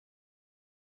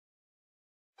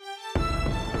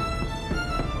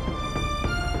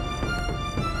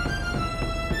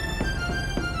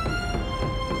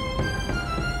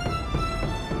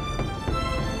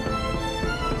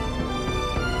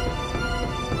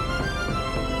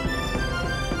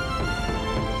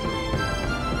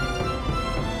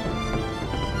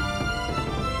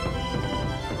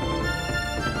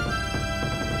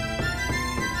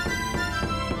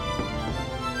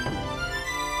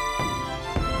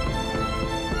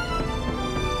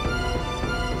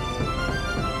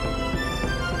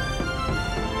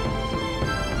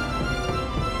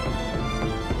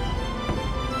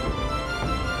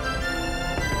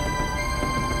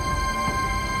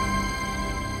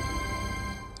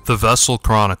The Vessel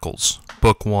Chronicles,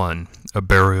 Book 1, A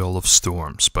Burial of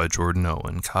Storms by Jordan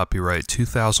Owen, copyright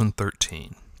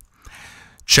 2013.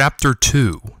 Chapter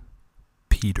 2,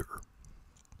 Peter.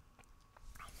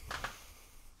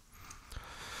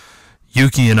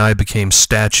 Yuki and I became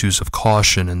statues of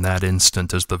caution in that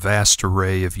instant as the vast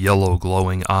array of yellow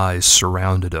glowing eyes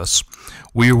surrounded us.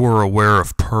 We were aware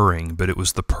of purring, but it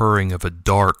was the purring of a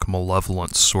dark,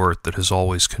 malevolent sort that has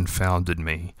always confounded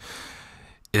me.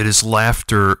 It is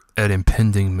laughter at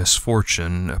impending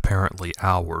misfortune, apparently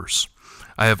ours.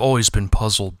 I have always been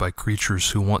puzzled by creatures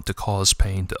who want to cause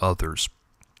pain to others.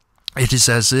 It is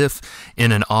as if,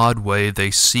 in an odd way,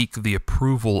 they seek the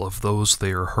approval of those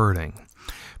they are hurting.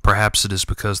 Perhaps it is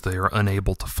because they are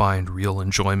unable to find real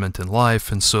enjoyment in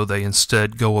life, and so they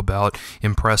instead go about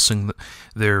impressing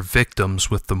their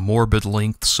victims with the morbid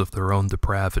lengths of their own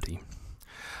depravity.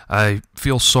 I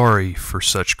feel sorry for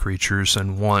such creatures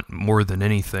and want, more than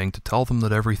anything, to tell them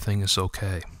that everything is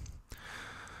okay.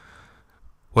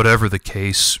 Whatever the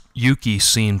case, Yuki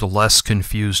seemed less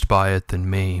confused by it than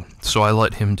me, so I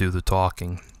let him do the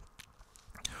talking.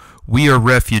 "We are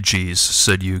refugees,"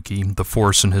 said Yuki, the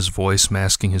force in his voice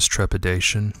masking his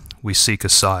trepidation. "We seek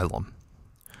asylum."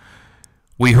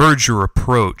 "We heard your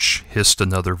approach," hissed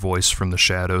another voice from the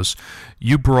shadows.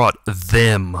 "You brought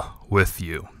them with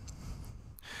you."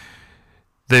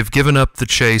 "They've given up the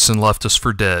chase and left us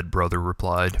for dead," Brother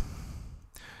replied.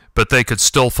 "But they could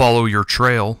still follow your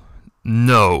trail."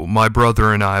 "No, my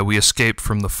brother and I, we escaped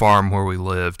from the farm where we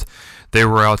lived. They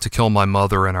were out to kill my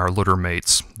mother and our litter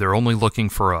mates. They're only looking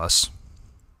for us."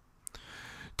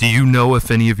 "Do you know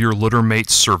if any of your litter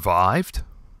mates survived?"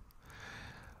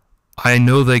 "I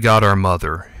know they got our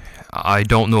mother. I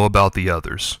don't know about the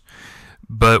others.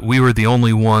 But we were the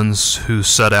only ones who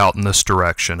set out in this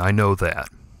direction. I know that."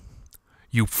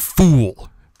 "You fool!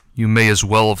 You may as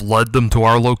well have led them to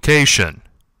our location."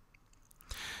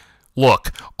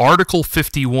 "Look, Article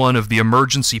 51 of the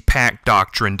Emergency Pack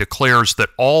Doctrine declares that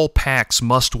all packs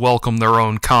must welcome their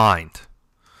own kind."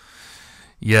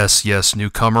 Yes,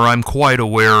 newcomer, I'm quite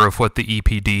aware of what the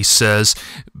EPD says,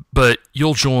 but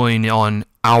you'll join on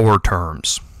our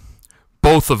terms."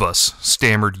 "Both of us,"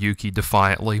 stammered Yuki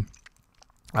defiantly.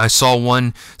 I saw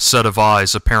one set of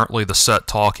eyes, apparently the set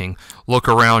talking, look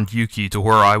around Yuki to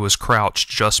where I was crouched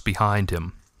just behind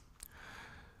him.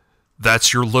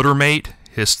 "That's your litter mate?"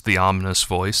 hissed the ominous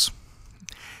voice.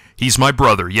 "He's my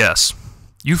brother, yes."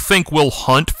 "You think we'll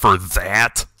hunt for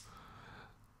that?"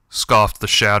 scoffed the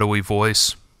shadowy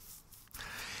voice.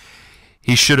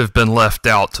 "He should have been left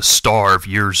out to starve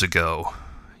years ago."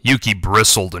 Yuki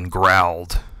bristled and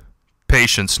growled.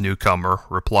 "Patience, newcomer,"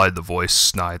 replied the voice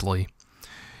snidely.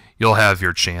 "You'll have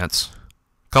your chance.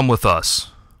 Come with us."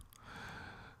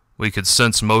 We could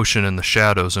sense motion in the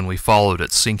shadows, and we followed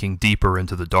it, sinking deeper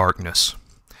into the darkness.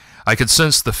 I could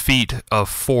sense the feet of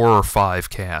 4 or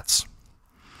 5 cats.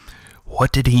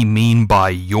 "What did he mean by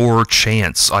your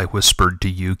chance?" I whispered to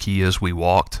Yuki as we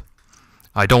walked.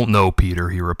 "I don't know, Peter,"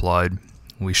 he replied.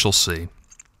 "We shall see."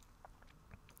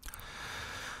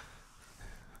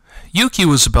 Yuki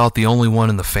was about the only one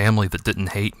in the family that didn't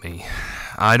hate me.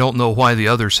 I don't know why the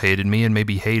others hated me, and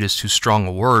maybe hate is too strong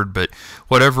a word, but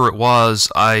whatever it was,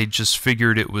 I just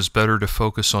figured it was better to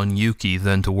focus on Yuki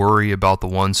than to worry about the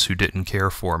ones who didn't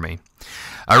care for me.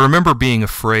 I remember being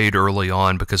afraid early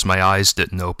on because my eyes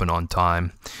didn't open on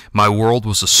time. My world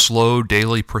was a slow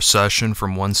daily procession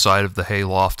from one side of the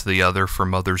hayloft to the other for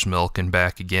mother's milk and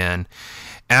back again.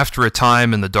 After a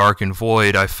time in the darkened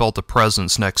void, I felt a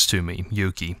presence next to me,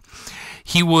 Yuki.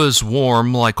 He was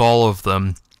warm like all of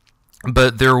them,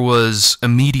 but there was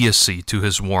immediacy to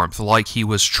his warmth, like he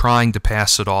was trying to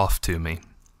pass it off to me.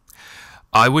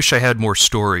 I wish I had more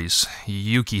stories.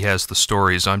 Yuki has the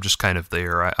stories, I'm just kind of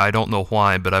there. I don't know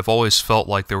why, but I've always felt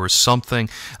like there was something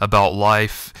about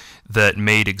life that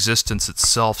made existence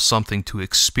itself something to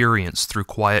experience through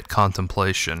quiet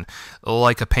contemplation,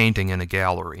 like a painting in a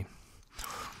gallery.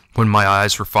 When my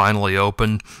eyes were finally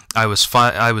open, I was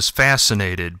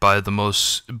fascinated by the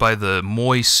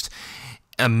moist,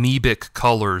 amoebic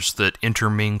colors that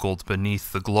intermingled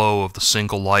beneath the glow of the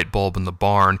single light bulb in the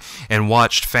barn, and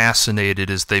watched fascinated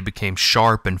as they became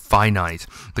sharp and finite,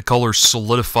 the colors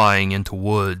solidifying into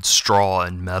wood, straw,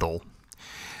 and metal.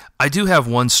 I do have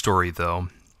one story, though.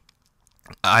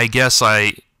 I guess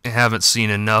I haven't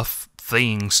seen enough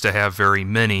things to have very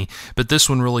many, but this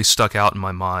one really stuck out in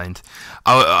my mind.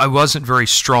 I wasn't very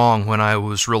strong when I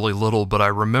was really little, but I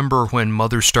remember when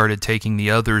Mother started taking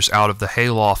the others out of the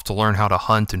hayloft to learn how to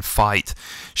hunt and fight.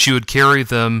 She would carry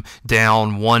them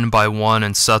down one by one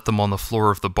and set them on the floor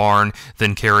of the barn,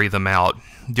 then carry them out.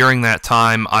 During that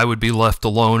time, I would be left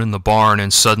alone in the barn,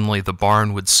 and suddenly the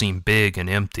barn would seem big and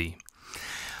empty.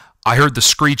 I heard the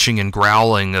screeching and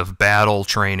growling of battle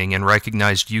training and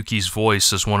recognized Yuki's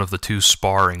voice as one of the two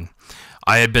sparring.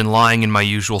 I had been lying in my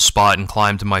usual spot and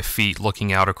climbed to my feet,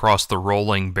 looking out across the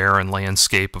rolling, barren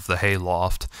landscape of the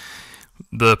hayloft.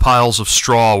 The piles of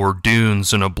straw were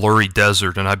dunes in a blurry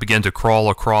desert, and I began to crawl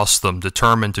across them,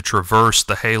 determined to traverse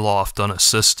the hayloft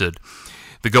unassisted.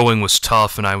 The going was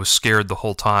tough, and I was scared the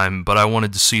whole time, but I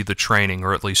wanted to see the training,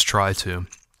 or at least try to.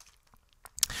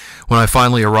 When I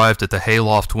finally arrived at the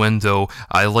hayloft window,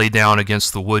 I lay down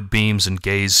against the wood beams and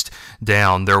gazed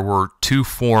down. There were two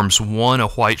forms, one a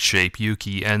white shape,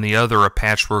 Yuki, and the other a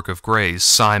patchwork of grays,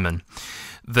 Simon.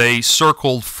 They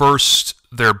circled first,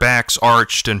 their backs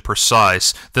arched and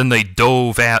precise. Then they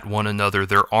dove at one another,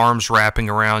 their arms wrapping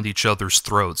around each other's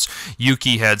throats.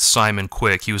 Yuki had Simon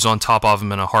quick. He was on top of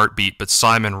him in a heartbeat, but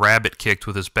Simon rabbit-kicked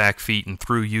with his back feet and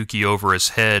threw Yuki over his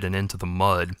head and into the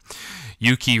mud.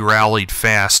 Yuki rallied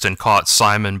fast and caught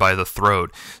Simon by the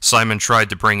throat. Simon tried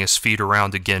to bring his feet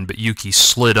around again, but Yuki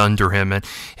slid under him and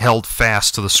held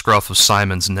fast to the scruff of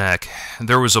Simon's neck.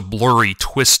 There was a blurry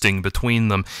twisting between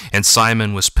them, and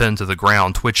Simon was pinned to the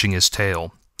ground, twitching his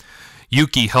tail.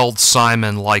 Yuki held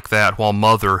Simon like that while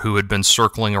Mother, who had been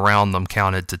circling around them,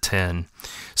 counted to 10.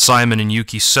 Simon and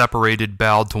Yuki separated,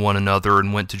 bowed to one another,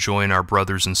 and went to join our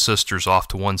brothers and sisters off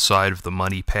to one side of the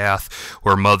muddy path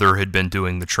where Mother had been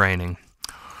doing the training.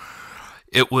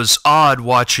 It was odd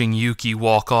watching Yuki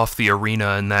walk off the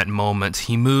arena in that moment.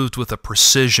 He moved with a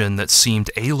precision that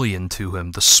seemed alien to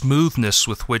him, the smoothness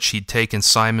with which he'd taken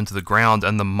Simon to the ground,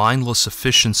 and the mindless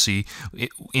efficiency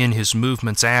in his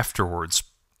movements afterwards.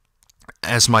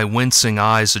 As my wincing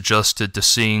eyes adjusted to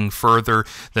seeing further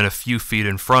than a few feet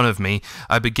in front of me,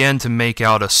 I began to make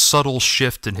out a subtle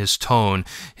shift in his tone.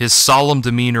 His solemn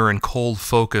demeanor and cold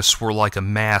focus were like a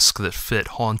mask that fit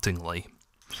hauntingly.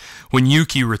 When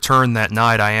Yuki returned that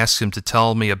night, I asked him to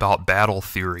tell me about battle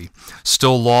theory.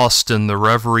 Still lost in the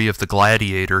reverie of the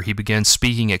gladiator, he began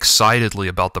speaking excitedly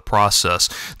about the process,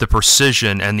 the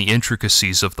precision, and the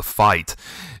intricacies of the fight.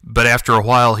 But after a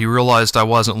while, he realized I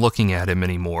wasn't looking at him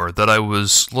anymore, that I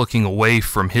was looking away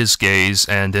from his gaze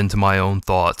and into my own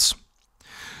thoughts.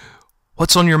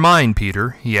 "What's on your mind,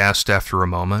 Peter?" he asked after a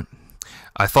moment.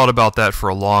 I thought about that for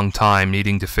a long time,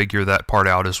 needing to figure that part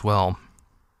out as well.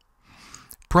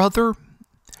 "Brother,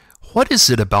 what is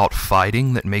it about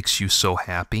fighting that makes you so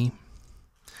happy?"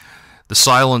 The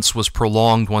silence was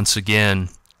prolonged once again.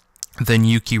 Then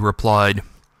Yuki replied,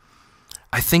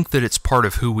 "I think that it's part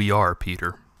of who we are,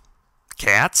 Peter."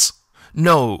 "Cats?"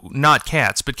 "No, not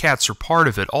cats, but cats are part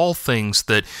of it. All things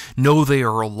that know they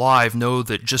are alive know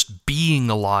that just being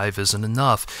alive isn't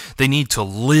enough. They need to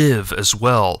live as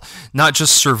well. Not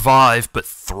just survive, but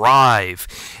thrive.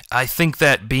 I think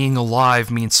that being alive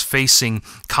means facing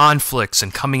conflicts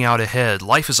and coming out ahead.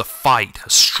 Life is a fight, a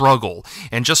struggle.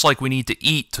 And just like we need to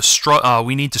eat,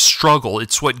 we need to struggle.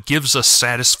 It's what gives us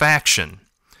satisfaction."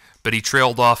 But he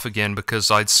trailed off again because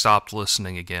I'd stopped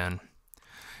listening again.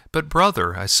 "But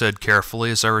brother," I said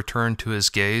carefully as I returned to his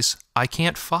gaze, "I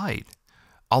can't fight.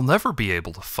 I'll never be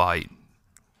able to fight.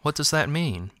 What does that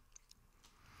mean?"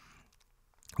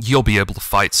 "You'll be able to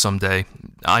fight someday.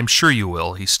 I'm sure you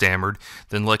will," he stammered,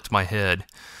 then licked my head.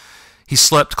 He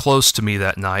slept close to me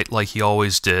that night, like he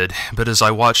always did, but as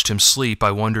I watched him sleep,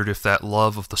 I wondered if that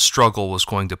love of the struggle was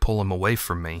going to pull him away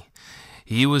from me.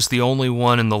 He was the only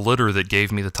one in the litter that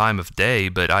gave me the time of day,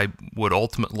 but I would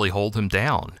ultimately hold him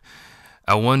down.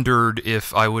 I wondered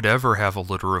if I would ever have a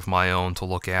litter of my own to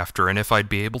look after, and if I'd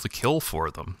be able to kill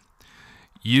for them.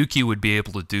 Yuki would be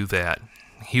able to do that.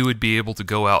 He would be able to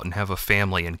go out and have a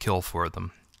family and kill for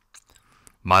them.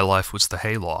 My life was the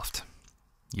hayloft.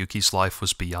 Yuki's life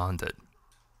was beyond it.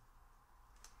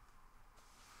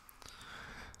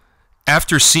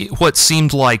 After what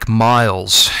seemed like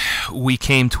miles, we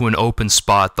came to an open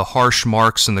spot, the harsh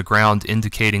marks in the ground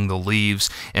indicating the leaves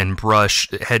and brush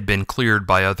had been cleared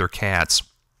by other cats.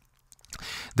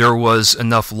 There was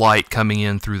enough light coming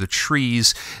in through the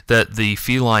trees that the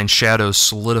feline shadows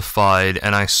solidified,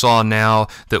 and I saw now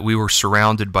that we were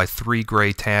surrounded by 3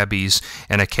 gray tabbies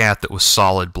and a cat that was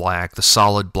solid black. The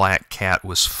solid black cat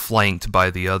was flanked by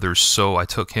the others, so I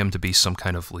took him to be some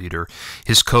kind of leader.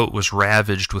 His coat was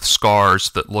ravaged with scars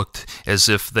that looked as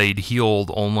if they'd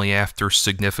healed only after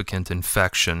significant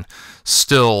infection.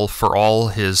 Still, for all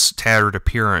his tattered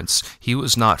appearance, he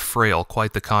was not frail,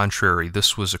 quite the contrary.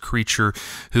 This was a creature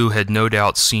who had no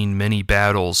doubt seen many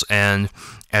battles and,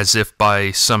 as if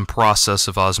by some process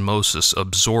of osmosis,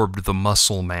 absorbed the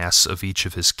muscle mass of each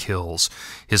of his kills.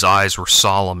 His eyes were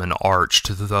solemn and arched,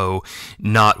 though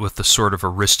not with the sort of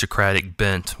aristocratic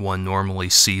bent one normally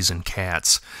sees in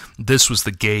cats. This was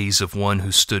the gaze of one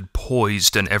who stood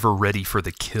poised and ever ready for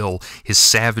the kill, his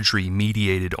savagery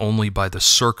mediated only by the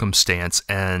circumstance,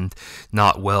 and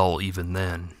not well even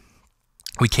then.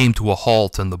 We came to a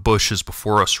halt, and the bushes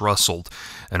before us rustled.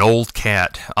 An old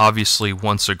cat, obviously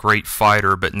once a great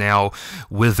fighter, but now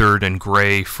withered and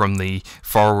gray from the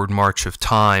forward march of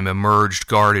time, emerged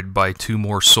guarded by 2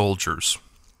 more soldiers.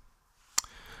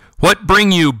 "What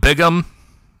bring you, Bigham?"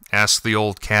 asked the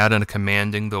old cat in a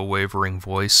commanding though wavering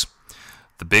voice.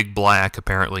 The big black,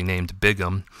 apparently named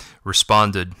Bigham,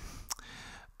 responded,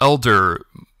 "Elder,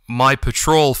 my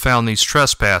patrol found these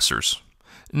trespassers."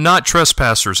 "Not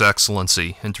trespassers,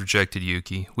 Excellency," interjected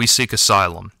Yuki. "We seek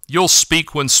asylum." "You'll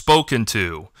speak when spoken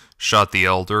to," shot the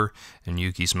elder, and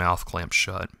Yuki's mouth clamped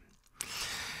shut.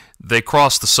 "They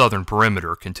crossed the southern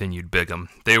perimeter," continued Bigham.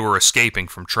 "They were escaping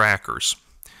from trackers."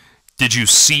 "Did you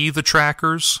see the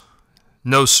trackers?"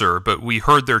 "No, sir, but we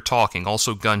heard their talking,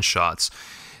 also gunshots.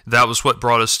 That was what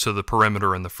brought us to the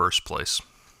perimeter in the first place."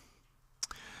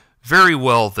 "Very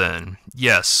well, then.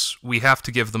 Yes, we have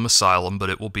to give them asylum,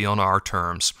 but it will be on our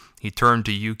terms." He turned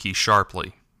to Yuki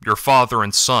sharply. "Your father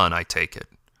and son, I take it."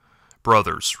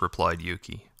 "Brothers," replied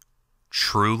Yuki.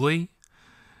 "Truly?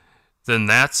 Then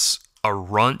that's a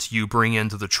runt you bring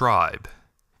into the tribe."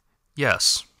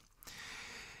 "Yes."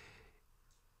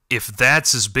 "If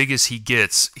that's as big as he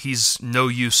gets, he's no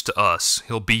use to us.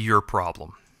 He'll be your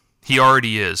problem." "He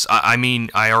already is. I mean,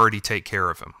 I already take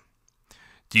care of him."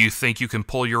 "Do you think you can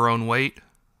pull your own weight?"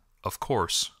 "Of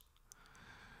course."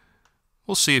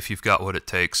 "We'll see if you've got what it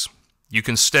takes. You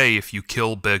can stay if you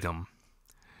kill Bigham."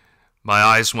 My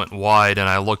eyes went wide, and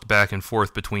I looked back and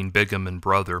forth between Bigham and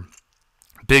brother.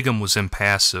 Bigham was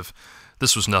impassive.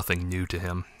 This was nothing new to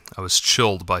him. I was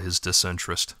chilled by his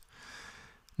disinterest.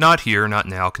 "Not here, not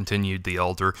now," continued the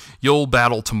elder. "You'll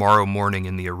battle tomorrow morning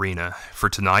in the arena. For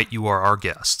tonight you are our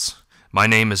guests. My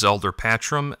name is Elder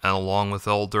Patrum, and along with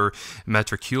Elder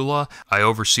Matricula, I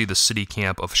oversee the city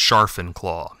camp of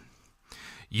Sharfenclaw.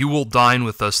 You will dine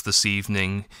with us this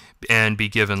evening and be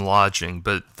given lodging,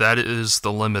 but that is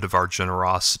the limit of our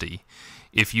generosity.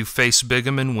 If you face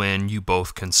Bigham and win, you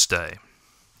both can stay."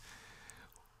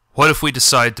 "What if we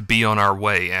decide to be on our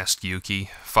way?" asked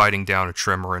Yuki, fighting down a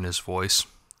tremor in his voice.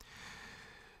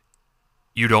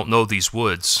 "You don't know these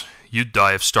woods. You'd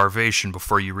die of starvation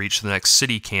before you reach the next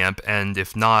city camp, and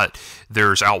if not,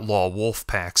 there's outlaw wolf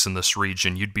packs in this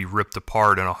region. You'd be ripped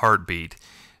apart in a heartbeat.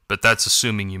 But that's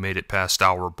assuming you made it past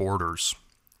our borders."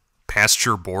 "Past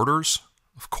your borders?"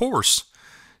 "Of course.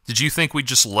 Did you think we'd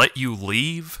just let you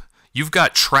leave? You've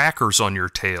got trackers on your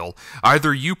tail.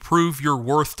 Either you prove your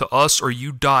worth to us or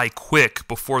you die quick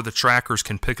before the trackers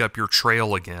can pick up your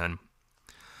trail again."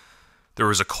 There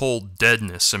was a cold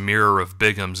deadness, a mirror of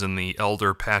Bigham's in the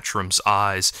elder Patrum's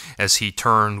eyes as he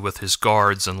turned with his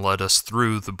guards and led us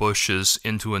through the bushes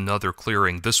into another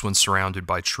clearing, this one surrounded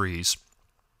by trees.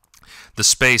 The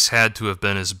space had to have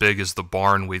been as big as the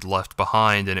barn we'd left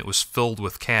behind, and it was filled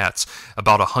with cats,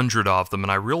 about 100 of them,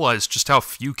 and I realized just how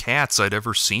few cats I'd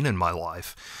ever seen in my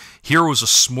life. Here was a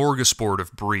smorgasbord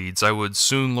of breeds. I would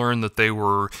soon learn that they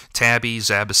were tabbies,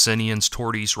 Abyssinians,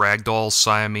 torties, ragdolls,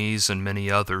 Siamese, and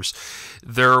many others.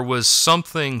 There was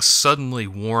something suddenly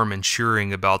warm and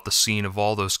cheering about the scene of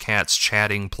all those cats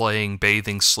chatting, playing,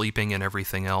 bathing, sleeping, and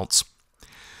everything else.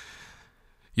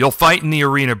 "You'll fight in the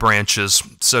arena branches,"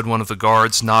 said one of the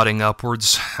guards, nodding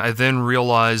upwards. I then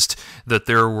realized that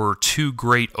there were 2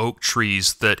 great oak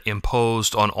trees that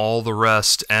imposed on all the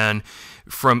rest, and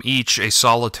from each a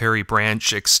solitary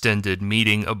branch extended,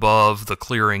 meeting above the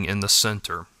clearing in the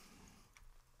center.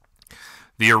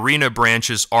 The arena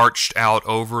branches arched out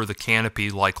over the canopy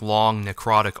like long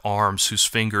necrotic arms whose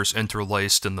fingers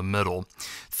interlaced in the middle.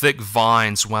 Thick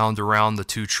vines wound around the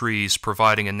two trees,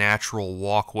 providing a natural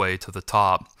walkway to the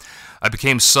top. I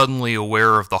became suddenly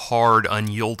aware of the hard,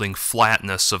 unyielding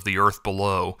flatness of the earth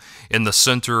below. In the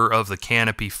center of the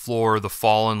canopy floor, the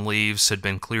fallen leaves had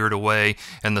been cleared away,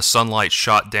 and the sunlight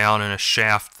shot down in a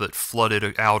shaft that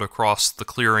flooded out across the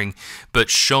clearing, but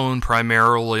shone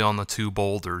primarily on the two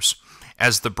boulders.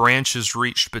 As the branches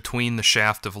reached between the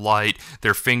shaft of light,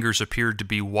 their fingers appeared to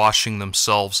be washing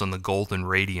themselves in the golden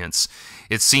radiance.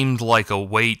 It seemed like a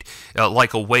way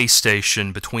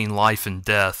station between life and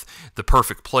death, the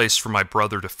perfect place for my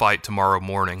brother to fight tomorrow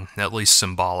morning, at least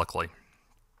symbolically.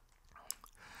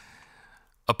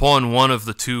 Upon one of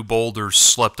the two boulders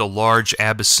slept a large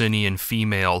Abyssinian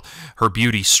female, her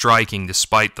beauty striking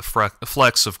despite the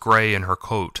flecks of gray in her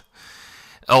coat.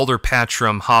 Elder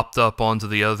Patrum hopped up onto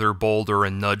the other boulder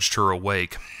and nudged her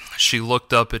awake. She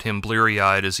looked up at him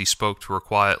bleary-eyed as he spoke to her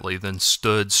quietly, then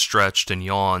stood, stretched, and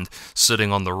yawned,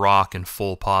 sitting on the rock in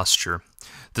full posture.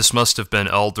 This must have been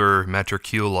Elder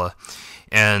Matricula,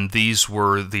 and these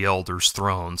were the Elder's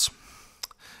thrones.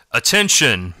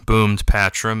 "Attention!" boomed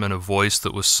Patrum in a voice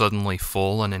that was suddenly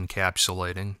full and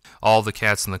encapsulating. All the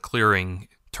cats in the clearing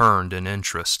turned in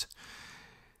interest.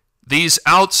 "These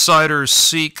outsiders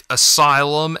seek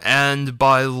asylum, and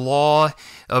by law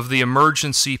of the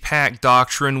emergency pact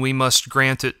doctrine, we must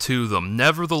grant it to them.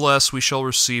 Nevertheless, we shall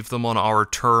receive them on our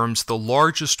terms. The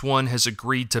largest one has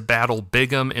agreed to battle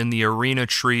Bigham in the arena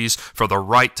trees for the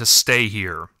right to stay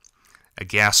here." A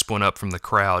gasp went up from the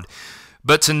crowd.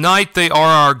 "But tonight they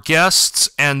are our guests,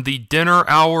 and the dinner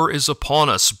hour is upon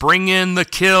us. Bring in the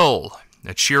kill."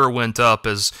 A cheer went up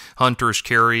as hunters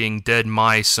carrying dead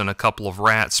mice and a couple of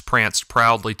rats pranced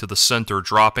proudly to the center,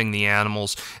 dropping the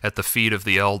animals at the feet of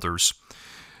the elders.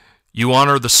 "You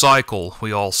honor the cycle,"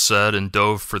 we all said, and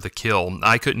dove for the kill.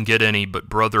 I couldn't get any, but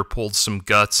Brother pulled some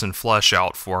guts and flesh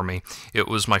out for me. It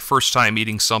was my first time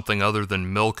eating something other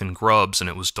than milk and grubs, and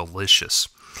it was delicious.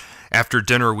 After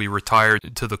dinner, we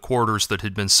retired to the quarters that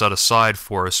had been set aside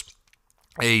for us.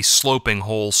 A sloping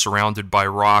hole surrounded by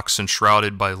rocks and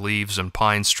shrouded by leaves and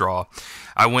pine straw.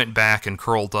 I went back and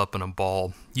curled up in a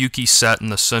ball. Yuki sat in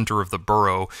the center of the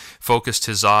burrow, focused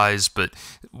his eyes, but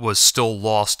was still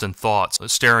lost in thoughts,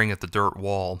 staring at the dirt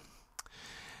wall.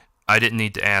 I didn't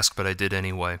need to ask, but I did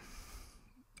anyway.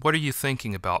 "What are you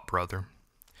thinking about, brother?"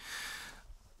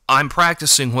 "I'm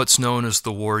practicing what's known as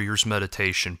the warrior's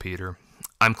meditation, Peter.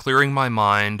 I'm clearing my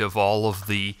mind of all of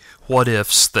the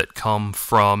what-ifs that come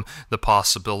from the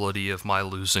possibility of my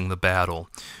losing the battle.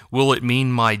 Will it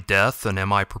mean my death, and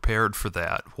am I prepared for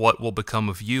that? What will become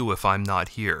of you if I'm not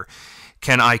here?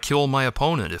 Can I kill my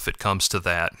opponent if it comes to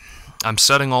that? I'm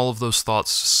setting all of those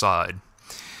thoughts aside.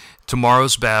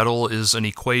 Tomorrow's battle is an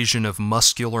equation of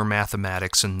muscular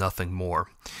mathematics and nothing more.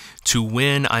 To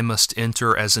win, I must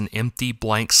enter as an empty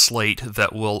blank slate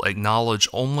that will acknowledge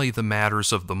only the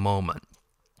matters of the moment.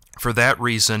 For that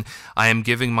reason, I am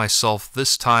giving myself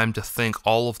this time to think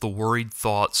all of the worried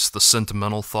thoughts, the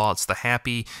sentimental thoughts, the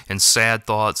happy and sad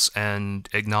thoughts, and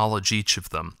acknowledge each of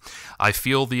them. I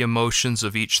feel the emotions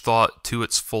of each thought to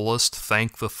its fullest,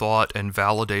 thank the thought, and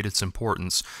validate its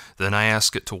importance. Then I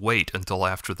ask it to wait until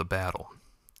after the battle."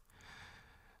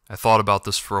 I thought about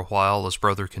this for a while as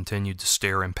Brother continued to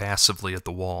stare impassively at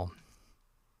the wall.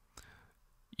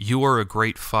 "You are a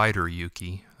great fighter,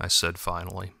 Yuki," I said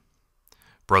finally.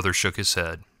 Brother shook his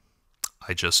head.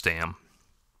 "I just am."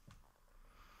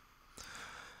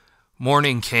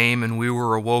 Morning came, and we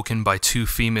were awoken by two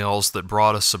females that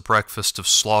brought us a breakfast of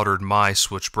slaughtered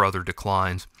mice, which Brother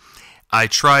declined. I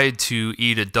tried to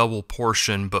eat a double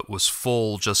portion, but was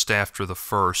full just after the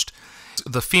first.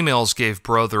 The females gave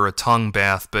Brother a tongue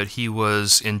bath, but he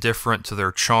was indifferent to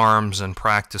their charms and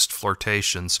practiced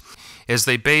flirtations. As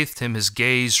they bathed him, his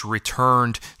gaze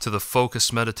returned to the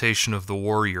focused meditation of the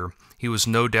warrior. He was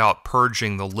no doubt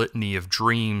purging the litany of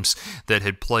dreams that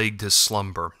had plagued his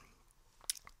slumber.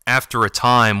 After a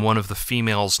time, one of the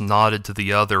females nodded to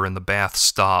the other, and the bath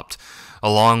stopped,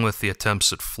 along with the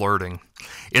attempts at flirting.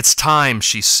 "It's time,"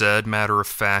 she said,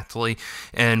 matter-of-factly,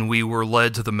 and we were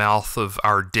led to the mouth of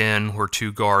our den where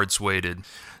two guards waited.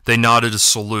 They nodded a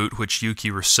salute, which Yuki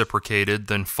reciprocated,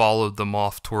 then followed them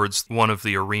off towards one of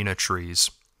the arena trees.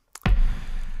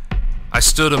 I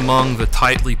stood among the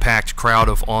tightly packed crowd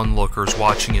of onlookers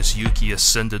watching as Yuki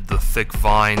ascended the thick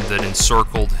vine that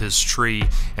encircled his tree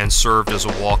and served as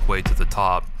a walkway to the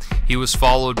top. He was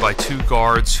followed by two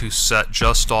guards who sat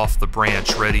just off the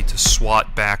branch ready to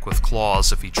swat back with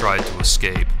claws if he tried to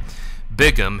escape.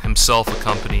 Bigham, himself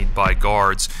accompanied by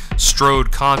guards,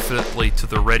 strode confidently to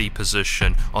the ready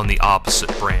position on the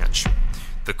opposite branch.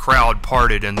 The crowd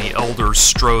parted and the elders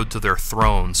strode to their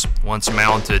thrones. Once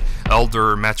mounted,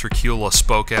 Elder Matricula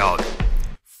spoke out.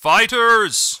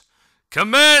 "Fighters,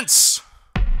 commence!"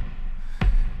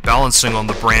 Balancing on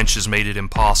the branches made it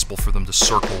impossible for them to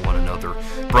circle one another.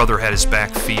 Brother had his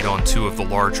back feet on two of the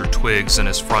larger twigs and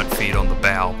his front feet on the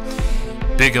bough.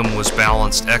 Bigham was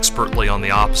balanced expertly on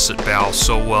the opposite bough,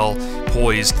 so well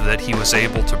poised that he was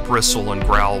able to bristle and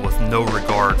growl with no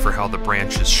regard for how the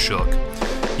branches shook.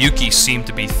 Yuki seemed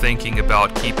to be thinking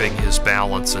about keeping his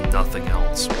balance and nothing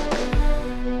else.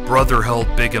 Brother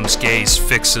held Bigham's gaze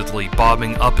fixedly,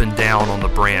 bobbing up and down on the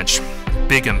branch.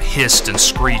 Bigham hissed and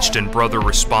screeched, and Brother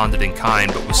responded in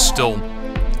kind, but was still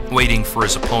waiting for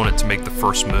his opponent to make the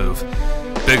first move.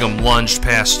 Bigham lunged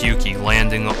past Yuki,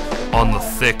 landing on the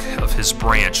thick of his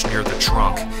branch near the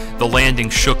trunk. The landing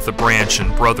shook the branch,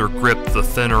 and Brother gripped the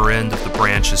thinner end of the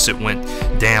branch as it went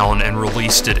down and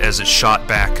released it as it shot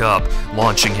back up,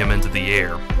 launching him into the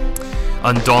air.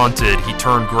 Undaunted, he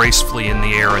turned gracefully in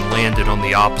the air and landed on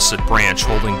the opposite branch,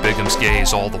 holding Bigham's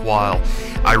gaze all the while.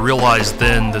 I realized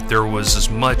then that there was as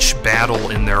much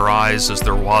battle in their eyes as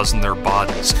there was in their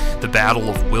bodies. The battle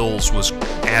of wills was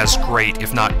as great,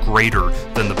 if not greater,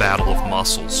 than the battle of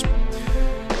muscles.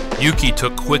 Yuki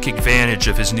took quick advantage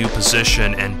of his new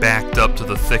position and backed up to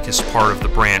the thickest part of the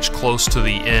branch, close enough to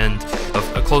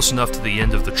the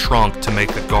end of the trunk to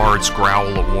make the guards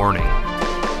growl a warning.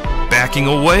 "Backing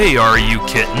away, are you,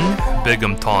 kitten?"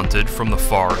 Bigham taunted from the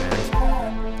far end.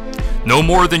 "No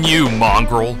more than you,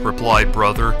 mongrel," replied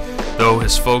Brother, though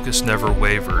his focus never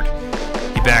wavered.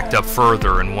 He backed up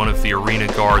further, and one of the arena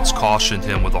guards cautioned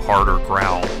him with a harder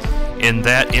growl. In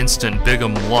that instant,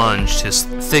 Bigham lunged, his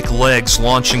thick legs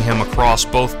launching him across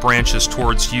both branches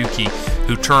towards Yuki,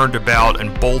 who turned about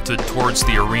and bolted towards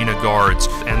the arena guards,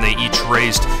 and they each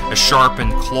raised a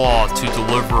sharpened claw to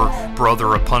deliver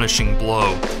Brother a punishing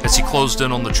blow. As he closed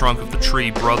in on the trunk of the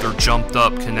tree, Brother jumped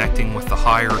up, connecting with the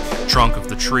higher trunk of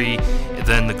the tree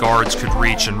than the guards could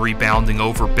reach, and rebounding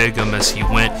over Bigham as he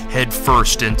went head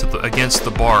first against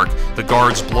the bark, the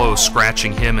guard's blow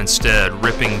scratching him instead,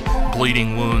 ripping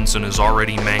bleeding wounds in his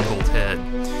already mangled head.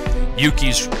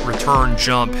 Yuki's return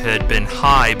jump had been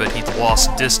high, but he'd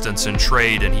lost distance in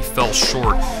trade, and he fell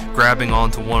short, grabbing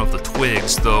onto one of the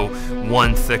twigs, though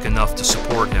one thick enough to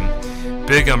support him.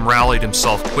 Bigham rallied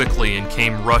himself quickly and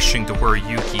came rushing to where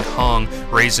Yuki hung,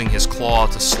 raising his claw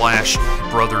to slash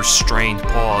Brother's strained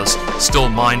paws. Still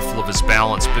mindful of his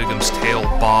balance, Bigham's tail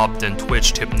bobbed and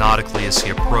twitched hypnotically as he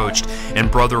approached, and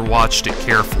Brother watched it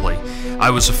carefully.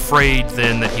 I was afraid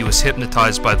then that he was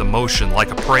hypnotized by the motion,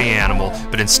 like a prey animal,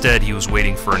 but instead he was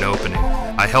waiting for an opening.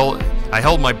 I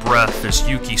held my breath as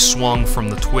Yuki swung from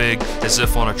the twig as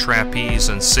if on a trapeze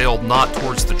and sailed not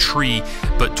towards the tree,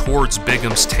 but towards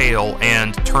Bigham's tail,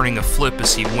 and, turning a flip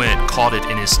as he went, caught it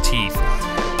in his teeth.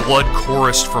 Blood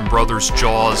chorused from Brother's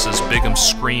jaws as Bigham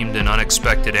screamed in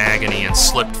unexpected agony and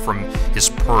slipped from his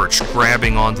perch,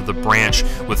 grabbing onto the branch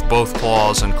with both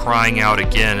claws and crying out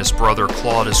again as Brother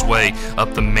clawed his way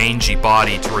up the mangy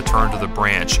body to return to the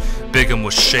branch. Bigham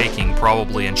was shaking,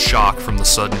 probably in shock from the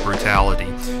sudden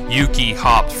brutality. Yuki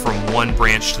hopped from one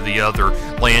branch to the other,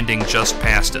 landing just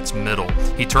past its middle.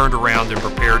 He turned around and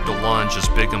prepared to lunge as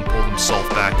Bigham pulled himself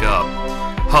back up.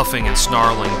 Huffing and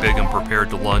snarling, Bigham prepared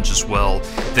to lunge as well.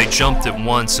 They jumped at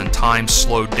once, and time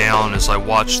slowed down as I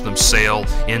watched them sail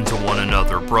into one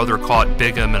another. Brother caught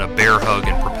Bigham in a bear hug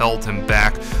and propelled him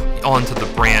back onto the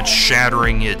branch,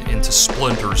 shattering it into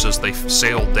splinters as they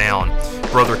sailed down.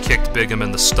 Brother kicked Bigham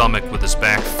in the stomach with his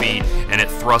back feet, and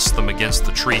it thrust them against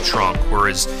the tree trunk, where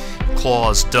his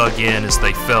claws dug in as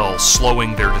they fell,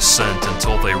 slowing their descent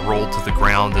until they rolled to the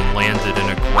ground and landed in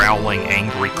a growling,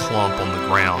 angry clump on the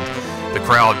ground. The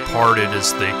crowd parted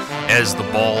as the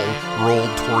ball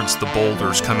rolled towards the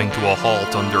boulders, coming to a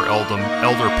halt under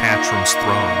Elder Patram's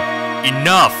throne.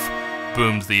 "Enough!"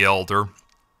 boomed the elder.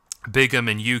 Bigham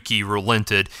and Yuki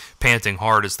relented, panting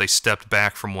hard as they stepped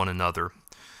back from one another.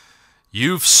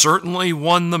 "You've certainly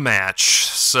won the match,"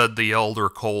 said the elder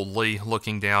coldly,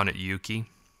 looking down at Yuki.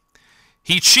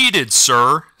 "He cheated,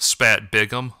 sir," spat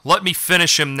Bigham. "Let me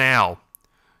finish him now."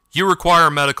 "You require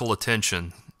medical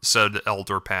attention," said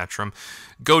Elder Patram.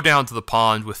 "Go down to the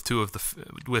pond with two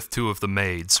of the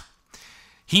maids."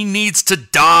 "He needs to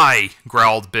die,"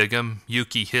 growled Bigham.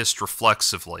 Yuki hissed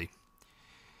reflexively.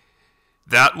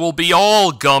 "That will be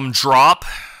all, Gumdrop,"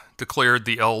 declared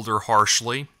the elder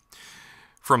harshly.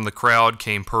 From the crowd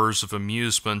came purrs of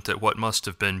amusement at what must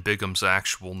have been Bigham's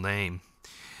actual name.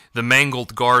 The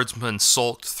mangled guardsman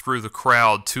sulked through the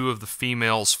crowd, two of the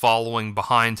females following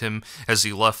behind him as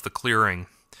he left the clearing.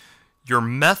 "Your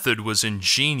method was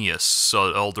ingenious,"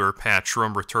 said Elder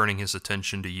Patrum, returning his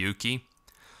attention to Yuki.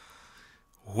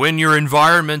 "When your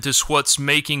environment is what's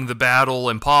making the battle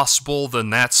impossible, then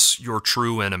that's your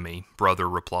true enemy," Brother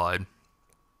replied.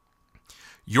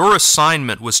 "Your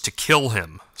assignment was to kill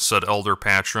him," said Elder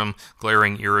Patrum,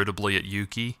 glaring irritably at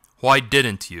Yuki. "Why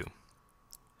didn't you?"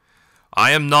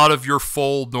 "I am not of your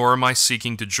fold, nor am I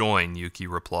seeking to join," Yuki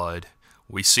replied.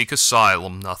 "We seek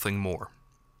asylum, nothing more."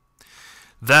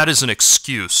 "That is an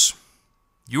excuse.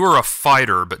 You are a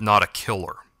fighter, but not a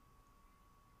killer."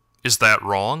 "Is that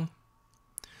wrong?"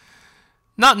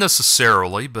 "Not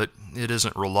necessarily, but it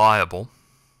isn't reliable."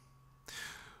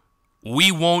 "We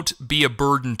won't be a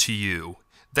burden to you.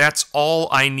 That's all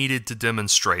I needed to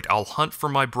demonstrate. I'll hunt for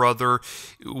my brother.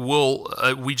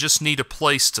 We just need a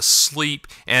place to sleep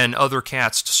and other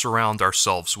cats to surround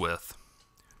ourselves with.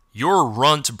 Your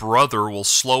runt brother will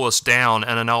slow us down,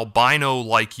 and an albino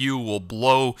like you will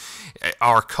blow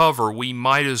our cover. We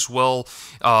might as well...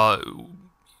 and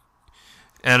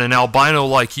an albino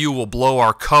like you will blow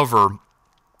our cover.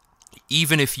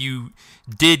 Even if you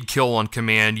did kill on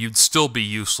command, you'd still be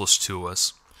useless to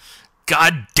us."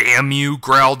 "God damn you,"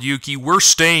 growled Yuki. "We're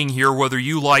staying here whether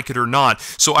you like it or not,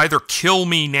 so either kill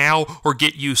me now or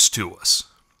get used to us."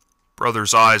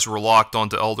 Brother's eyes were locked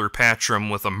onto Elder Patrum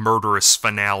with a murderous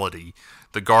finality.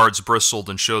 The guards bristled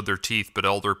and showed their teeth, but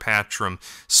Elder Patrum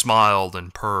smiled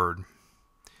and purred.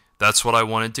 "That's what I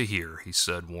wanted to hear," he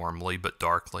said warmly but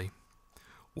darkly.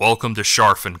 "Welcome to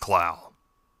Scharfenklau."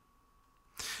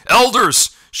 "Elders!"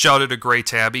 shouted a gray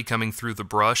tabby coming through the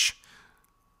brush.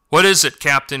 "What is it,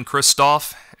 Captain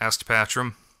Kristoff?" asked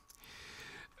Patrum.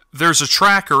 "There's a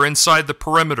tracker inside the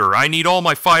perimeter. I need all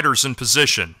my fighters in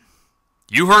position."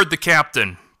 "You heard the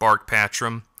captain," barked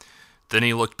Patrum. Then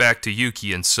he looked back to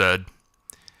Yuki and said,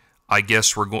 "I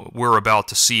guess we're about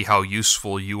to see how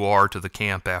useful you are to the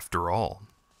camp after all."